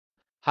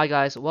Hi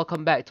guys,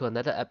 welcome back to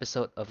another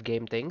episode of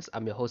Game Things.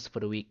 I'm your host for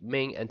the week,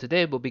 Ming, and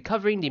today we'll be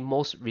covering the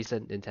most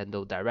recent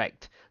Nintendo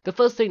Direct. The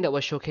first thing that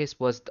was showcased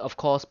was, of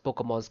course,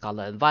 Pokemon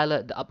Scarlet and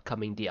Violet, the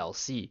upcoming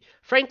DLC.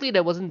 Frankly,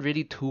 there wasn't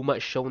really too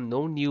much shown,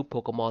 no new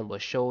Pokemon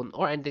was shown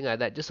or anything like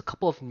that, just a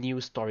couple of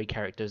new story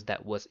characters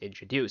that was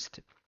introduced.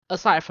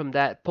 Aside from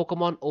that,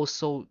 Pokemon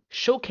also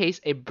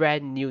showcased a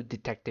brand new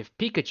Detective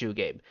Pikachu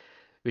game,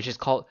 which is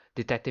called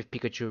Detective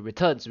Pikachu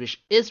Returns,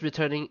 which is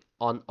returning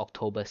on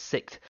October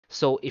 6th.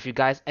 So if you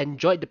guys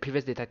enjoyed the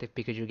previous Detective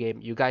Pikachu game,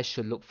 you guys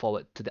should look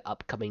forward to the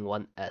upcoming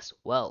one as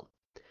well.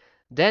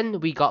 Then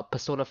we got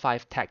Persona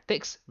 5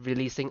 Tactics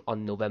releasing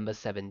on November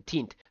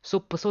 17th. So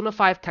Persona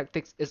 5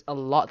 Tactics is a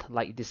lot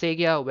like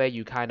Disagia, where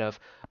you kind of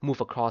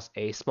move across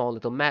a small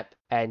little map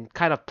and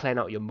kind of plan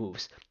out your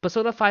moves.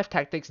 Persona 5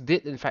 Tactics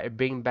did in fact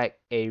bring back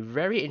a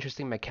very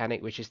interesting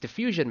mechanic, which is the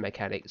fusion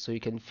mechanic, so you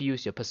can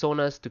fuse your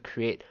personas to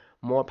create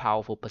more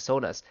powerful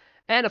personas.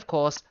 And of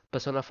course,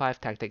 Persona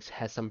 5 Tactics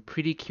has some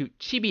pretty cute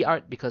chibi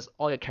art because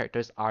all your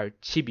characters are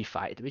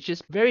chibified, which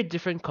is very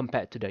different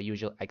compared to their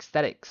usual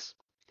aesthetics.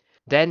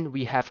 Then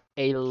we have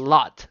a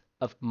lot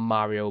of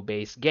Mario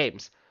based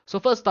games. So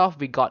first off,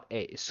 we got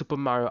a Super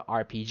Mario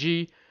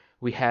RPG,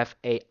 we have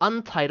a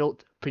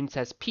untitled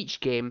Princess Peach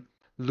game,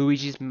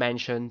 Luigi's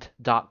Mansion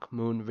Dark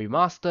Moon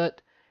Remastered,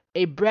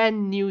 a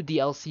brand new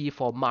DLC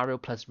for Mario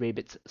plus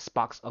Rabbids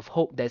Sparks of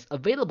Hope that's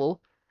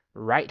available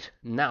right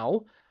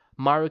now,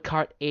 Mario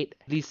Kart 8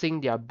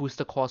 releasing their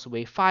booster course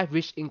Wave 5,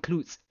 which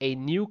includes a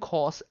new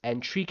course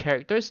and 3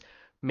 characters,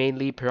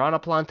 mainly Piranha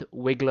Plant,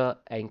 Wiggler,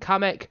 and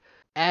Kamek,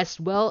 as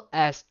well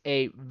as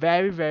a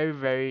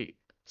very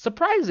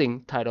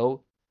surprising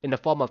title in the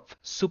form of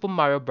Super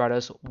Mario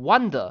Bros.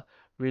 Wonder,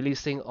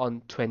 releasing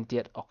on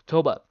 20th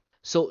October.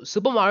 So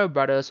Super Mario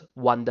Bros.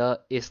 Wonder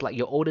is like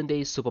your olden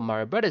days Super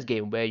Mario Bros.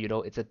 Game where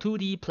it's a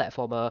 2D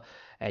platformer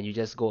and you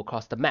just go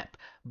across the map.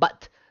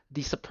 But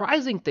the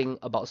surprising thing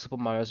about Super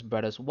Mario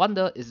Bros.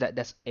 Wonder is that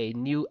there's a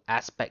new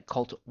aspect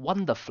called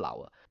Wonder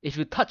Flower. If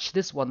you touch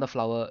this Wonder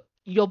Flower,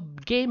 your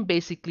game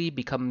basically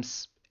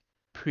becomes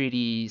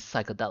pretty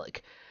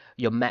psychedelic.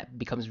 Your map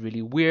becomes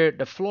really weird,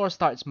 the floor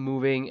starts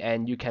moving,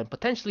 and you can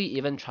potentially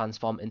even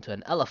transform into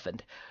an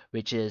elephant,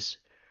 which is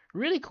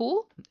really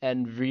cool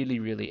and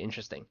really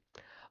interesting.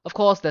 Of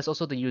course, there's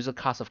also the user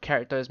cast of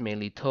characters,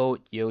 mainly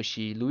Toad,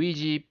 Yoshi,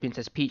 Luigi,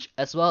 Princess Peach,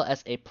 as well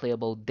as a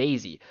playable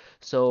Daisy.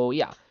 So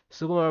yeah,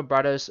 Super Mario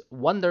Bros.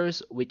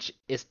 Wonders, which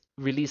is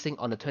releasing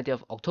on the 20th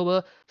of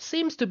October,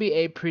 seems to be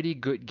a pretty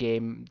good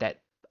game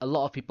that a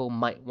lot of people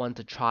might want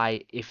to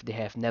try if they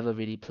have never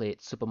really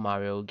played Super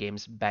Mario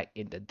games back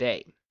in the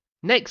day.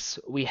 Next,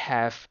 we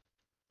have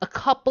a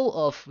couple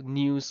of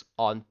news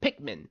on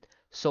Pikmin.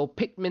 So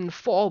Pikmin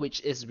 4, which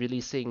is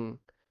releasing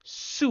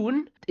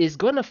soon, is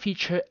going to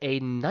feature a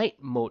night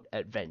mode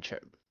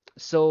adventure.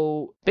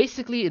 So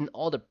basically, in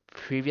all the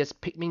previous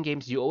Pikmin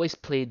games, you always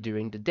play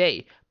during the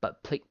day,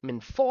 but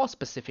Pikmin 4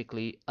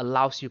 specifically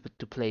allows you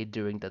to play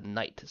during the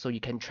night. So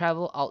you can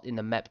travel out in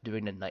the map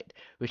during the night,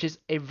 which is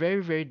a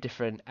very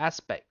different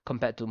aspect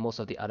compared to most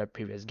of the other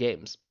previous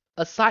games.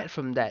 Aside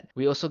from that,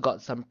 we also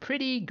got some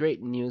pretty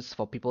great news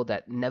for people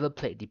that never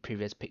played the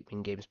previous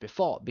Pikmin games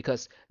before,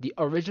 because the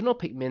original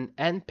Pikmin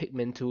and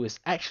Pikmin 2 is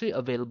actually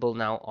available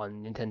now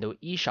on Nintendo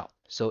eShop.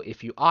 So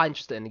if you are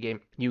interested in the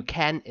game, you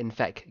can in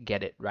fact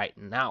get it right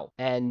now.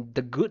 And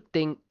the good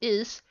thing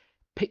is,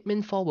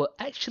 Pikmin 4 will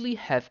actually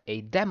have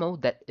a demo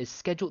that is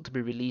scheduled to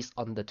be released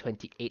on the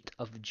 28th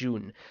of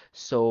June.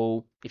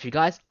 So if you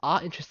guys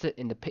are interested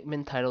in the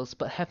Pikmin titles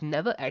but have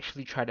never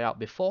actually tried it out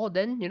before,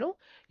 then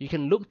you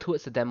can look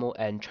towards the demo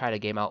and try the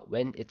game out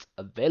when it's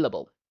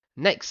available.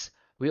 Next,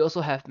 we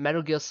also have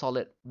Metal Gear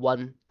Solid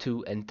 1,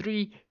 2, and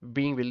 3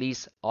 being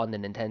released on the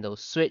Nintendo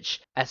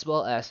Switch, as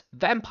well as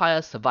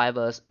Vampire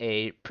Survivors,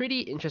 a pretty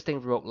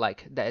interesting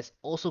roguelike that is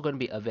also going to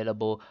be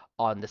available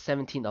on the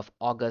 17th of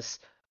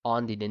August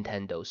on the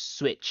Nintendo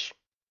Switch.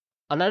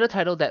 Another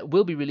title that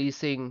will be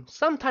releasing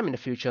sometime in the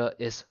future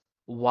is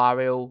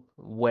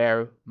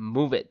WarioWare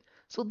Move It.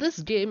 So this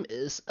game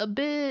is a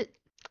bit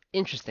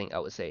interesting, I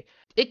would say.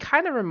 It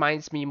kind of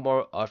reminds me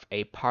more of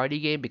a party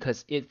game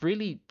because it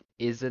really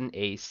isn't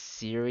a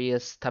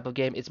serious type of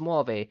game. It's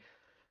more of a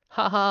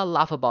haha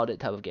laugh about it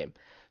type of game.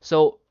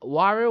 So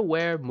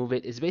WarioWare Move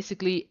It is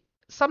basically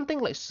something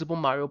like Super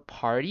Mario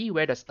Party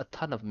where there's a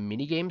ton of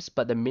mini games,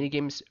 but the mini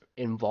games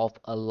involve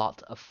a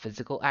lot of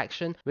physical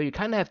action where you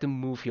kind of have to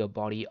move your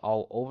body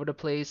all over the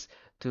place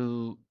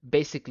to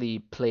basically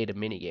play the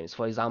mini games.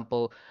 For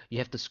example, you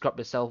have to scrub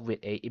yourself with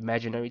a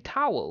imaginary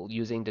towel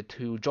using the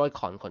two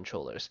Joy-Con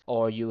controllers,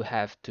 or you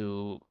have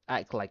to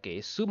act like a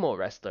sumo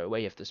wrestler where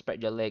you have to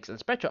spread your legs and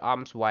spread your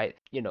arms wide,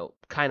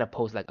 kind of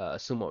pose like a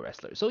sumo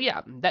wrestler. So yeah,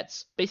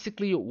 that's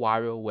basically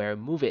WarioWare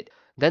Move It.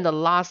 Then the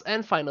last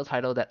and final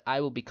title that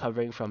I will be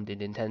covering from the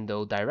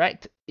Nintendo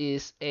Direct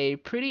is a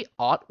pretty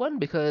odd one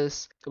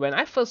because when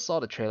I first saw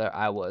the trailer,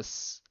 I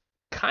was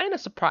kind of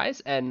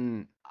surprised,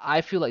 and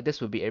I feel like this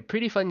would be a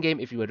pretty fun game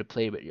if you were to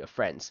play with your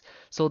friends.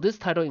 So this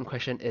title in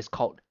question is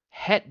called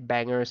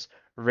Headbangers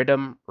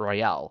Rhythm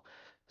Royale.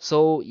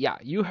 So yeah,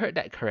 you heard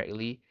that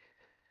correctly.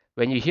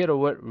 When you hear the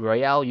word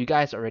Royale, you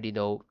guys already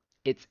know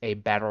it's a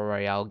Battle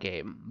Royale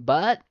game.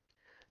 But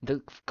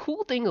the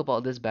cool thing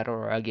about this Battle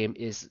Royale game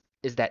is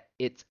that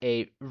it's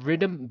a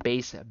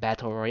rhythm-based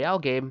Battle Royale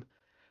game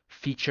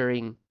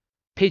featuring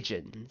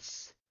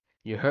pigeons.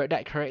 You heard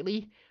that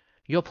correctly?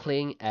 You're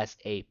playing as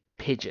a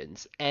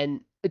pigeons,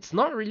 and it's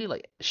not really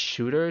like a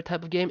shooter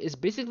type of game. It's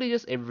basically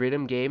just a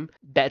rhythm game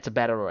that's a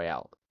battle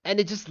royale, and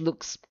it just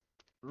looks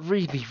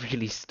really,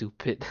 really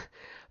stupid.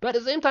 But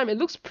at the same time, it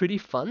looks pretty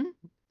fun.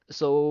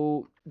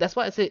 So that's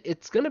why I say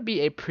it's gonna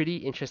be a pretty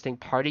interesting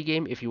party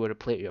game if you were to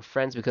play it with your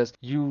friends because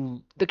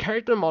the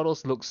character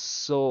models look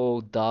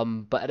so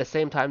dumb, but at the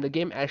same time the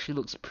game actually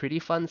looks pretty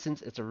fun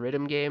since it's a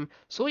rhythm game.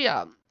 So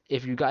yeah,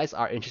 if you guys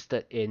are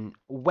interested in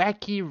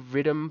wacky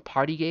rhythm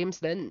party games,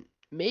 then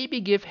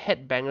maybe give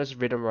Headbangers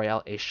Rhythm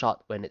Royale a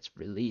shot when it's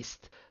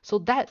released. So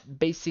that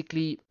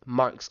basically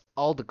marks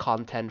all the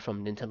content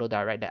from Nintendo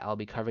Direct that I'll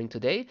be covering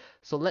today.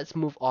 So let's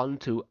move on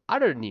to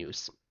other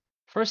news.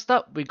 First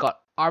up, we got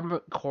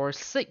Armored Core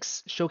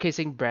 6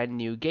 showcasing brand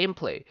new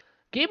gameplay.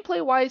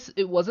 Gameplay wise,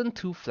 it wasn't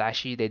too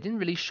flashy, they didn't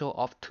really show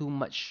off too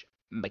much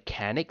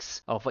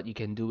mechanics of what you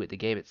can do with the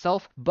game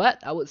itself, but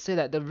I would say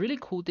that the really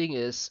cool thing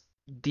is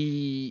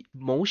the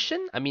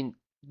motion, I mean,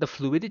 the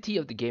fluidity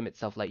of the game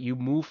itself. Like you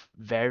move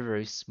very,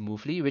 very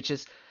smoothly, which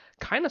is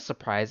kind of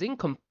surprising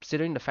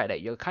considering the fact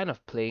that you're kind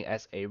of playing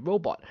as a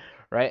robot,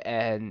 right?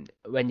 And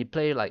when you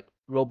play like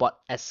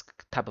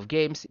robot-esque type of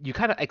games, you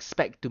kind of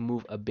expect to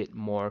move a bit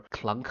more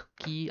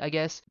clunky, I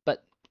guess.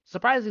 But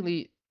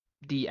surprisingly,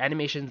 the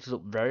animations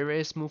look very,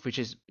 very smooth, which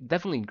is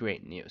definitely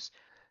great news.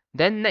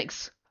 Then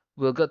next,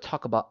 we're going to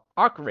talk about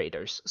Arc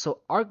Raiders.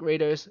 So Arc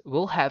Raiders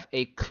will have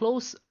a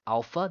closed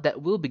alpha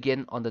that will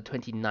begin on the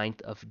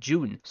 29th of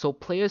June. So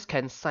players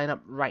can sign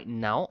up right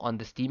now on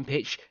the Steam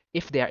page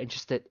if they are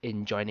interested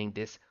in joining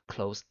this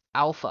closed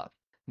alpha.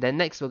 Then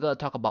next, we're going to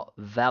talk about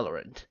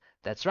Valorant.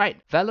 That's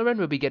right, Valorant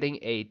will be getting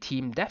a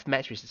team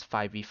deathmatch, which is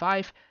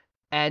 5v5,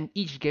 and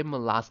each game will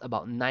last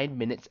about 9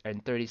 minutes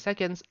and 30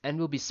 seconds and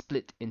will be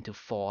split into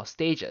 4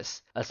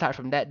 stages. Aside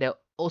from that, there'll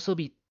also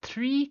be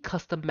 3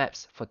 custom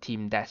maps for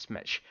Team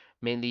Deathmatch,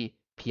 mainly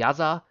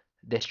Piazza,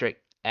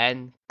 District,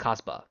 and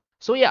Casbah.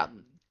 So yeah,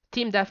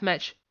 Team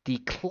Deathmatch, the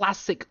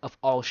classic of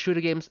all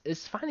shooter games,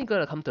 is finally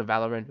going to come to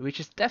Valorant, which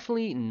is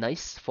definitely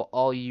nice for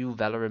all you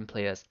Valorant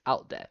players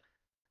out there.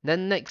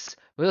 Then next,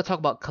 we're going to talk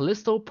about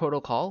Callisto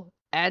Protocol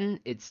and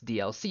its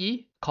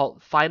DLC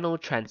called Final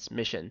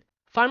Transmission.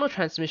 Final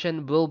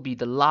Transmission will be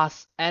the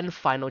last and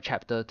final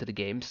chapter to the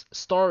game's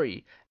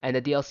story, and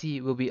the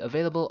DLC will be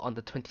available on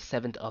the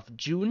 27th of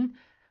June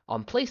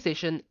on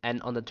PlayStation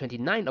and on the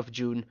 29th of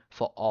June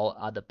for all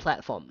other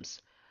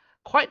platforms.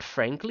 Quite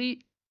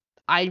frankly,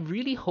 I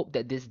really hope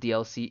that this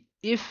DLC,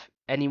 if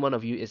any one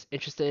of you is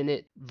interested in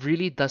it,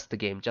 really does the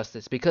game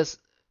justice because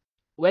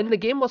when the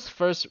game was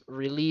first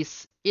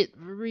released, it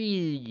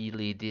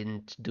really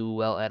didn't do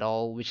well at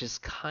all, which is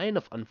kind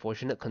of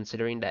unfortunate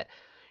considering that,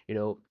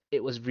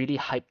 it was really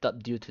hyped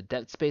up due to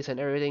Dead Space and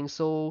everything.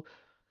 So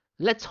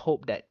let's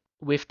hope that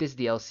with this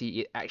DLC,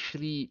 it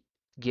actually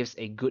gives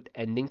a good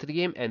ending to the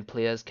game and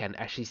players can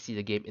actually see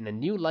the game in a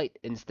new light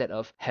instead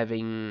of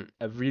having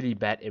a really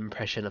bad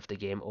impression of the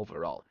game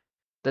overall.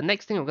 The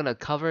next thing I'm going to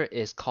cover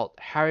is called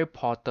Harry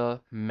Potter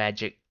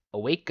Magic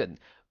Awaken,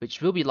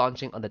 which will be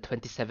launching on the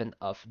 27th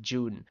of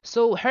June.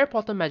 So, Harry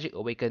Potter Magic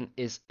Awaken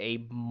is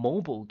a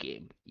mobile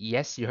game.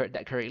 Yes, you heard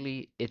that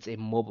correctly. It's a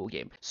mobile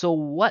game. So,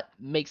 what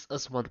makes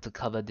us want to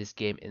cover this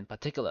game in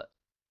particular?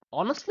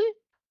 Honestly,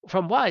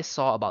 from what I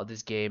saw about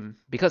this game,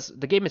 because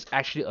the game is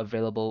actually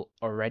available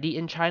already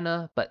in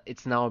China, but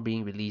it's now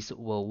being released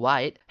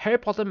worldwide, Harry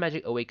Potter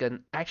Magic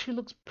Awaken actually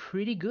looks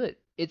pretty good.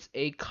 It's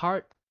a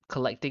card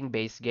collecting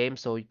based game,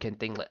 so you can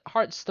think like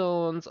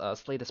Hearthstones,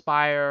 Slay the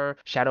Spire,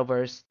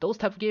 Shadowverse, those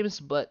type of games,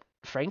 but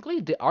frankly,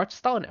 the art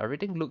style and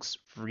everything looks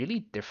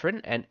really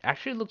different and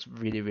actually looks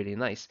really, really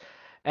nice.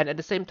 And at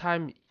the same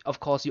time, of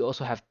course, you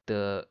also have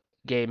the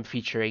game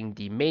featuring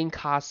the main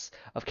cast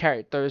of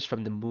characters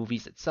from the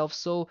movies itself.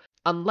 So,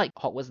 unlike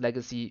Hogwarts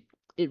Legacy,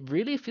 it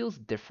really feels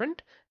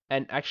different,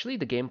 and actually,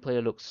 the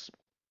gameplay looks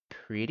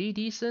pretty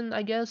decent,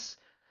 I guess,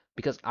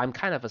 because I'm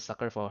kind of a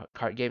sucker for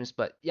card games.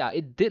 But yeah,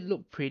 it did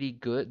look pretty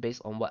good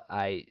based on what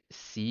I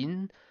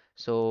seen.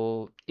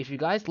 So, if you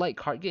guys like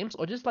card games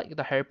or just like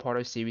the Harry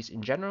Potter series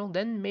in general,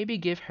 then maybe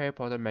give Harry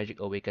Potter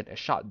Magic Awaken a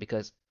shot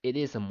because it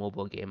is a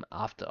mobile game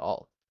after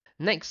all.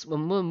 Next, we'll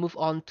move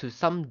on to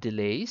some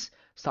delays,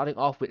 starting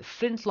off with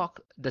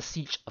Flintlock: The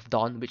Siege of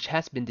Dawn, which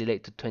has been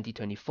delayed to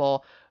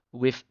 2024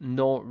 with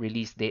no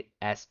release date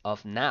as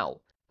of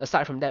now.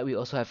 Aside from that, we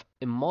also have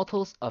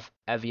Immortals of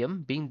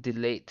Avium being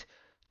delayed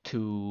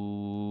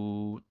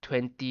to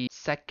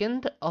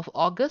 22nd of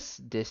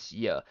August this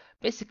year.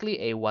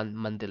 Basically a 1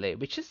 month delay,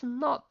 which is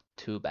not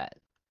too bad.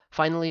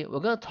 Finally,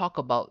 we're going to talk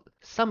about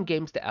some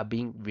games that are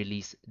being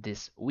released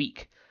this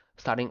week.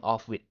 Starting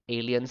off with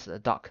Aliens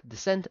Dark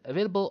Descent,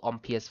 available on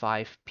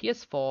PS5,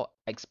 PS4,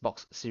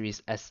 Xbox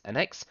Series S and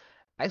X,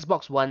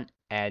 Xbox One,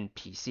 and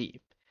PC.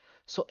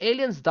 So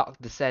Aliens Dark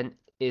Descent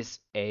is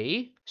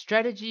a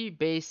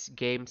strategy-based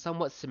game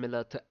somewhat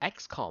similar to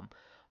XCOM.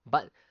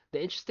 But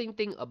the interesting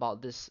thing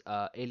about this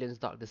Aliens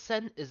Dark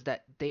Descent is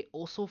that they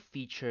also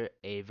feature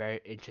a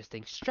very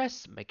interesting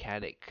stress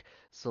mechanic.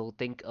 So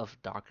think of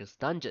Darkest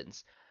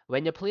Dungeons.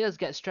 When your players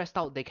get stressed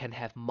out, they can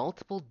have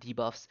multiple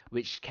debuffs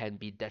which can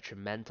be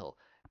detrimental.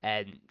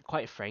 And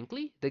quite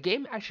frankly, the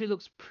game actually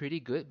looks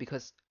pretty good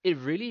because it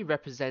really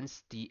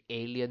represents the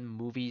Alien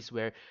movies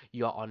where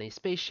you're on a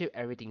spaceship,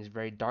 everything is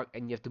very dark,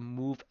 and you have to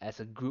move as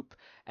a group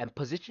and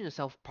position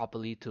yourself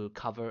properly to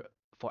cover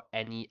for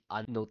any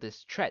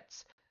unnoticed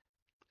threats.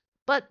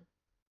 But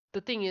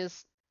the thing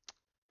is,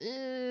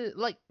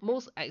 like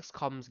most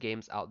XCOM's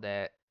games out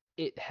there,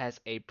 it has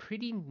a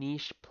pretty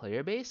niche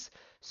player base.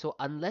 So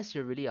unless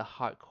you're really a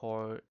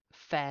hardcore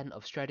fan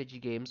of strategy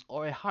games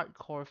or a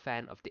hardcore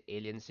fan of the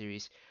Alien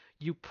series,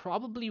 you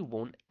probably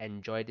won't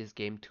enjoy this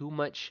game too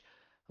much.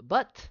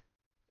 But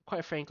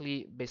quite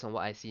frankly, based on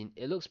what I've seen,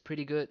 it looks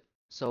pretty good.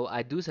 So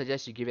I do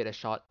suggest you give it a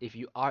shot if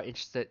you are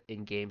interested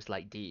in games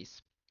like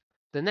these.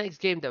 The next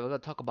game that we're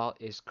going to talk about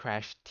is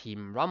Crash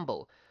Team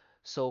Rumble.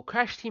 So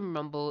Crash Team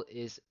Rumble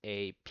is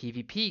a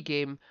PvP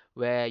game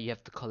where you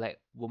have to collect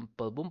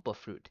Wumpa Wumpa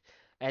fruit.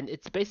 And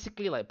it's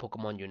basically like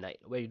Pokemon Unite,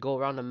 where you go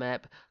around the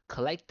map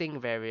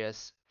collecting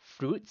various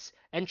fruits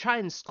and try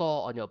and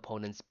score on your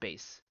opponent's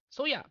base.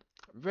 So yeah,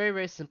 very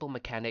very simple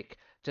mechanic,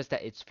 just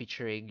that it's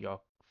featuring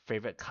your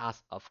favorite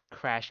cast of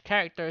Crash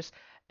characters,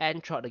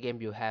 and throughout the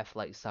game you have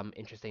like some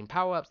interesting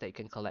power-ups that you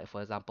can collect,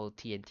 for example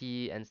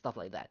TNT and stuff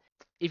like that.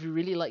 If you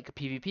really like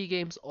PvP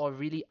games or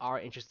really are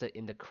interested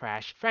in the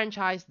Crash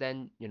franchise,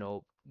 then,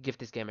 give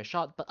this game a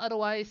shot, but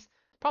otherwise,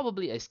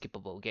 probably a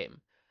skippable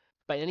game.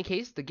 But in any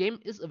case, the game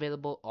is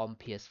available on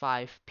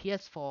PS5,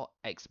 PS4,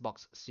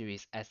 Xbox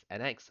Series S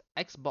and X,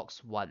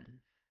 Xbox One.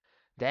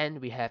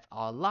 Then we have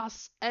our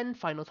last and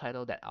final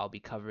title that I'll be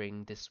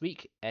covering this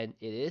week, and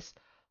it is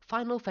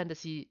Final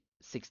Fantasy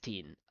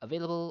 16,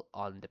 available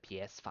on the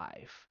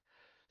PS5.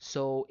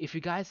 So if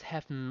you guys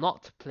have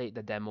not played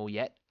the demo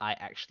yet, I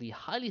actually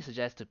highly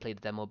suggest to play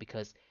the demo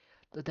because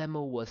the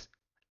demo was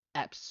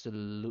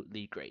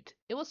absolutely great.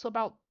 It was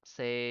about,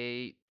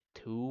 say,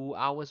 2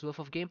 hours worth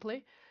of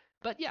gameplay,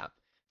 but yeah,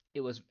 it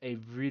was a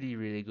really,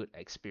 really good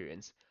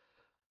experience.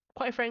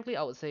 Quite frankly,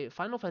 I would say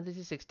Final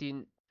Fantasy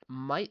 16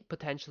 might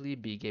potentially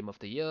be Game of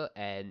the Year,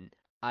 and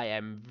I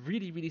am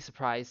really, really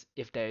surprised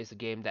if there is a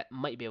game that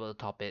might be able to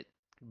top it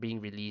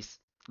being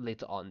released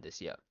later on this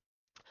year.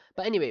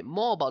 But anyway,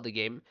 more about the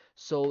game.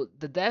 So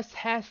the devs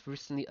have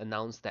recently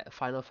announced that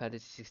Final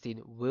Fantasy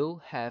 16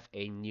 will have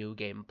a new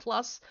game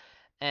plus,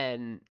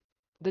 and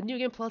the new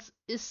game plus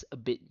is a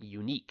bit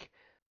unique.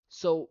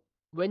 So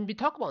when we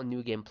talk about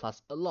new game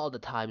plus, a lot of the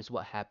times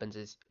what happens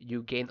is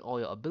you gain all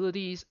your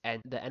abilities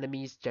and the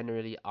enemies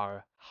generally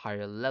are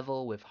higher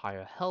level with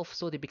higher health,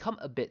 so they become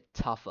a bit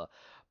tougher.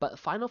 But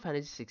Final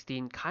Fantasy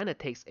 16 kind of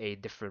takes a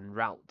different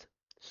route.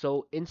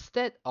 So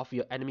instead of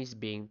your enemies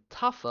being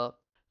tougher,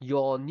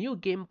 your New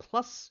Game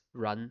Plus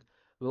run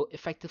will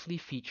effectively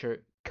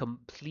feature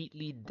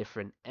completely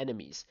different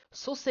enemies.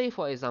 So say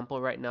for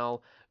example right now,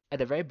 at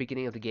the very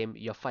beginning of the game,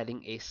 you're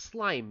fighting a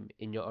slime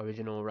in your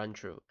original run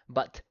through.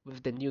 But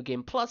with the New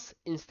Game Plus,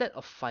 instead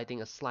of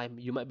fighting a slime,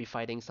 you might be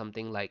fighting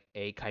something like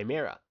a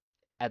chimera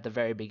at the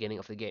very beginning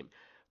of the game.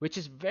 Which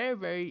is very,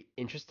 very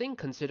interesting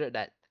considered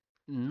that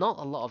not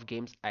a lot of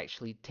games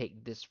actually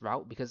take this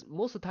route because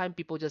most of the time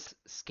people just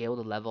scale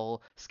the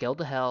level, scale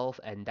the health,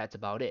 and that's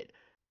about it.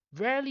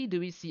 Rarely do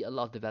we see a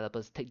lot of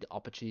developers take the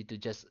opportunity to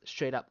just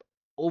straight up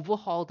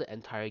overhaul the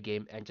entire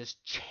game and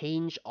just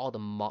change all the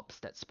mobs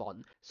that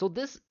spawn. So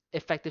this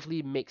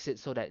effectively makes it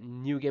so that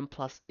New Game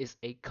Plus is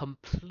a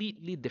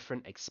completely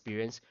different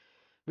experience,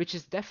 which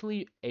is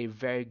definitely a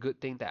very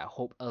good thing that I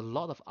hope a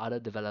lot of other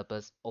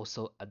developers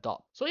also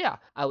adopt. So yeah,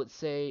 I would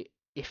say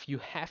if you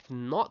have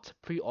not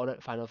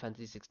pre-ordered Final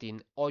Fantasy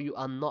 16 or you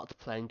are not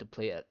planning to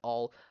play it at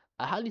all,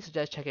 I highly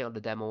suggest checking out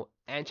the demo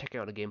and checking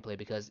out the gameplay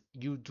because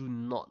you do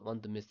not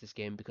want to miss this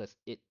game because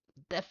it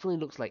definitely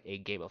looks like a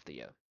game of the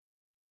year.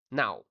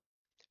 Now,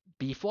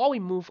 before we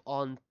move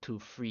on to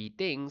free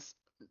things,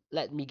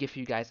 let me give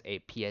you guys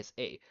a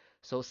PSA.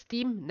 So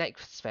Steam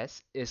Next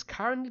Fest is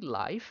currently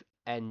live,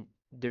 and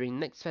during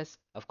Next Fest,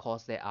 of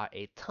course, there are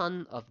a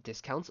ton of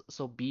discounts,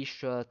 so be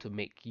sure to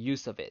make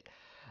use of it.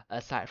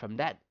 Aside from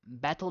that,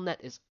 Battle.net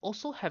is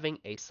also having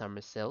a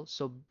summer sale,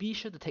 so be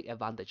sure to take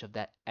advantage of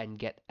that and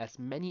get as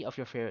many of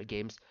your favorite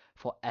games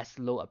for as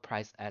low a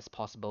price as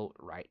possible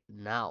right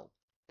now.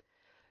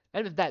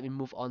 And with that, we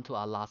move on to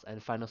our last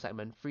and final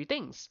segment, free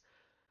things.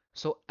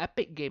 So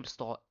Epic Game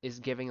Store is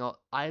giving out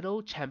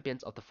Idle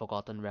Champions of the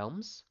Forgotten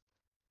Realms,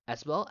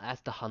 as well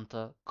as The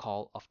Hunter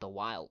Call of the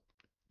Wild.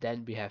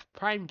 Then we have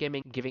Prime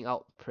Gaming giving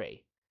out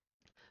Prey.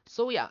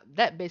 So yeah,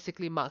 that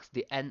basically marks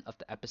the end of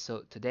the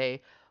episode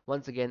today.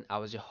 Once again, I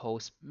was your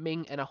host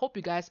Ming, and I hope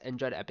you guys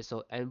enjoyed the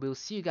episode, and we'll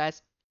see you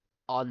guys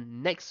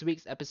on next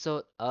week's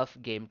episode of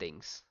Game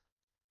Things.